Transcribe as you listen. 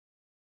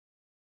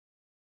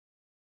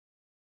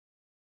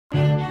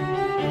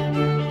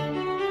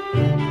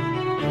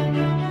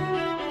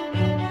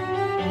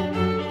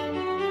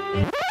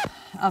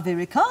Are we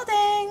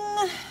recording?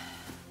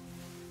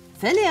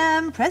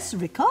 William, press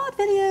record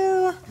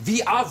video.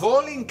 We are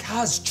rolling,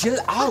 cars. Chill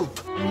out.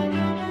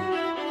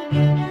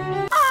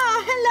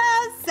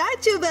 Hello,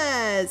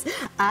 SciTubers.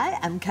 I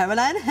am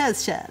Caroline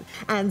Herschel.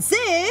 And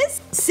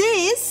this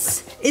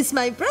is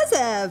my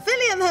brother,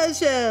 William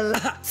Herschel.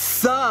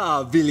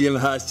 Sir William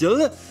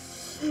Herschel.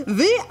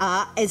 We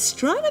are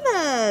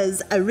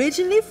astronomers,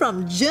 originally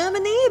from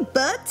Germany,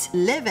 but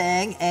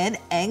living in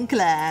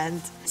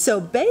England. So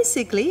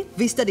basically,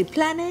 we study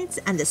planets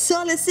and the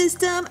solar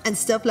system and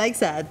stuff like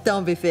that,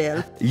 don't we,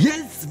 Phil?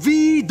 Yes,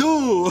 we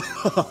do.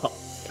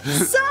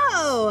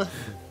 So,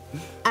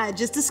 I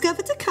just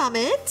discovered a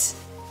comet,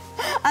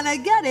 and I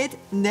got it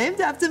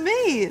named after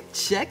me.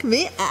 Check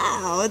me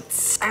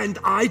out. And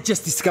I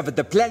just discovered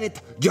the planet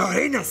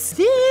Uranus.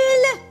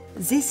 Phil,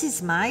 this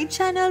is my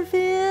channel,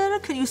 Phil.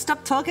 Can you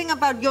stop talking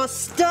about your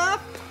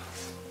stuff?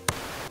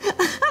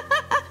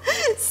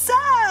 So,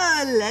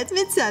 let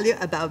me tell you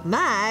about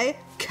my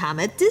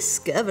comet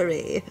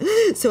discovery.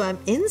 So I'm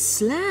in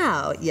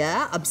Slough,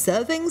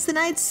 observing the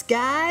night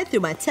sky through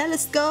my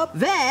telescope.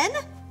 Then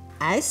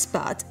I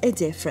spot a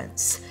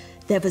difference.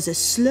 There was a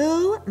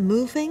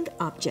slow-moving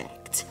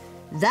object.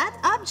 That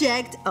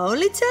object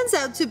only turns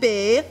out to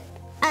be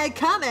a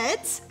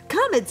comet.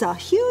 Comets are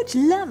huge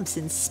lumps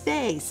in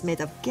space made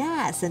of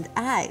gas and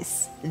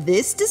ice.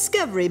 This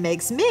discovery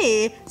makes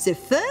me the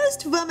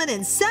first woman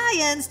in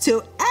science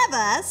to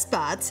ever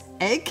spot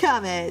a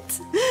comet.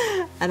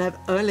 And I've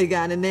only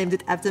gone and named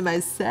it after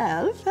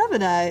myself,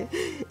 haven't I?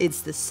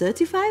 It's the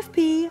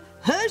 35P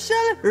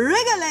Herschel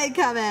Wrigley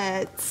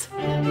Comet.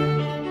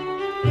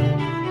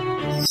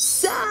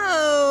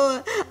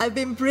 So, I've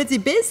been pretty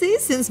busy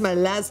since my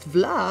last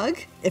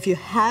vlog. If you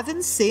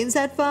haven't seen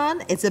that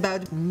one, it's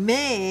about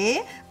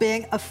me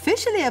being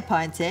officially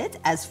appointed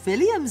as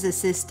William's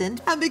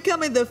assistant and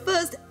becoming the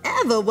first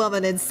ever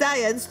woman in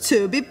science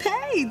to be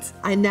paid.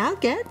 I now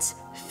get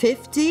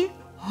 50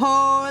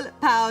 whole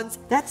pounds.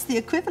 That's the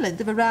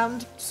equivalent of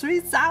around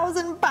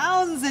 3,000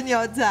 pounds in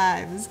your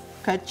times.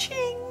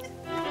 Ka-ching!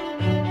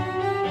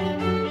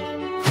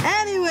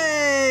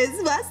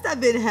 Whilst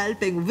I've been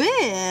helping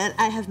Will,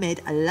 I have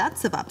made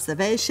lots of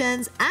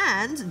observations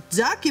and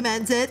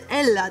documented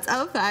a lot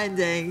of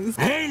findings.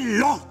 A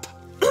lot!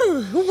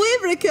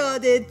 We've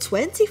recorded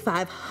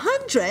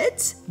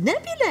 2,500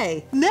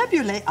 nebulae.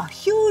 Nebulae are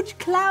huge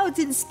clouds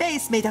in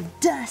space made of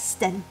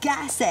dust and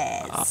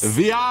gases.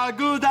 We are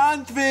good,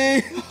 aren't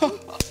we?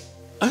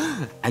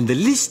 And the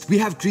list we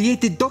have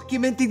created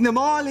documenting them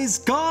all is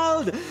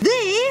called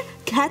the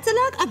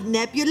Catalogue of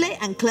Nebulae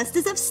and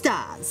Clusters of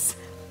Stars.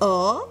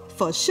 Or,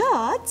 for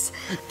short,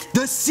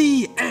 the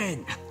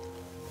CN.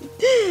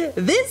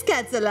 This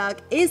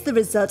catalogue is the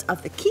result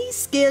of the key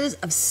skills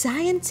of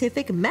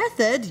scientific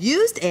method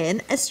used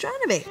in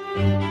astronomy.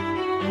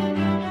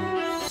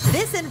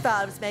 This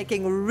involves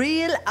making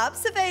real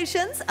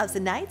observations of the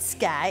night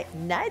sky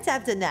night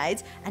after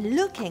night and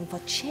looking for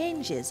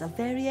changes or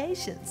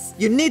variations.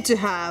 You need to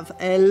have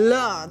a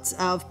lot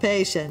of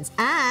patience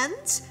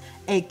and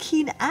a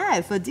keen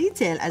eye for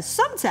detail, as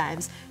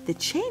sometimes the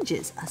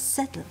changes are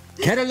subtle.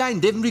 Caroline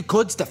then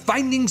records the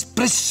findings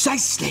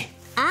precisely.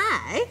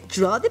 I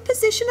draw the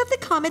position of the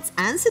comets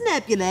and the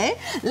nebulae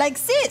like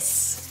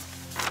this.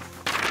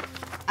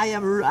 I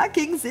am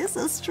rocking this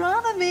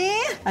astronomy.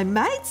 I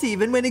might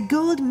even win a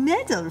gold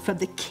medal from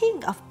the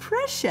King of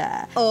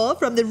Prussia or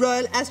from the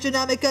Royal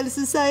Astronomical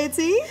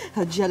Society.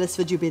 How jealous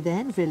would you be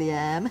then,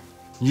 William?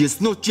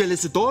 Yes, not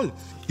jealous at all.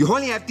 You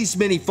only have this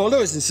many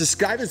followers and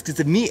subscribers because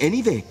of me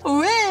anyway.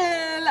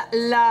 Well,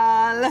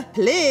 lol.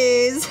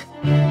 Please.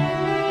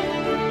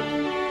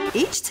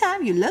 Each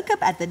time you look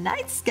up at the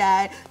night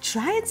sky,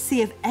 try and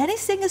see if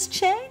anything has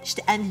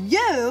changed, and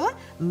you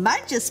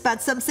might just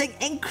spot something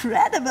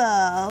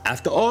incredible.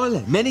 After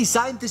all, many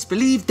scientists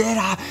believe there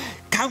are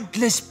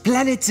countless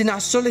planets in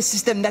our solar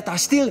system that are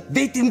still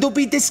waiting to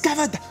be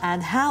discovered.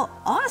 And how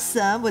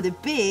awesome would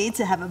it be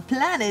to have a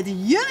planet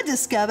you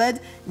discovered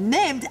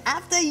named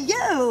after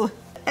you?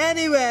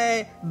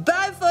 Anyway,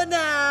 bye for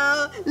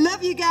now.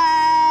 Love you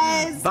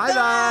guys. Bye.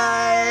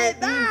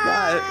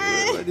 Bye.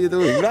 What are you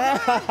doing?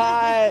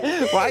 Bye.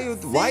 Why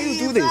you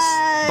do this?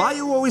 Why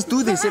you always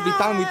do this every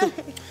time we do?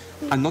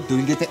 I'm not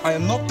doing it. I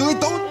am not doing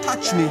it. Don't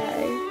touch me.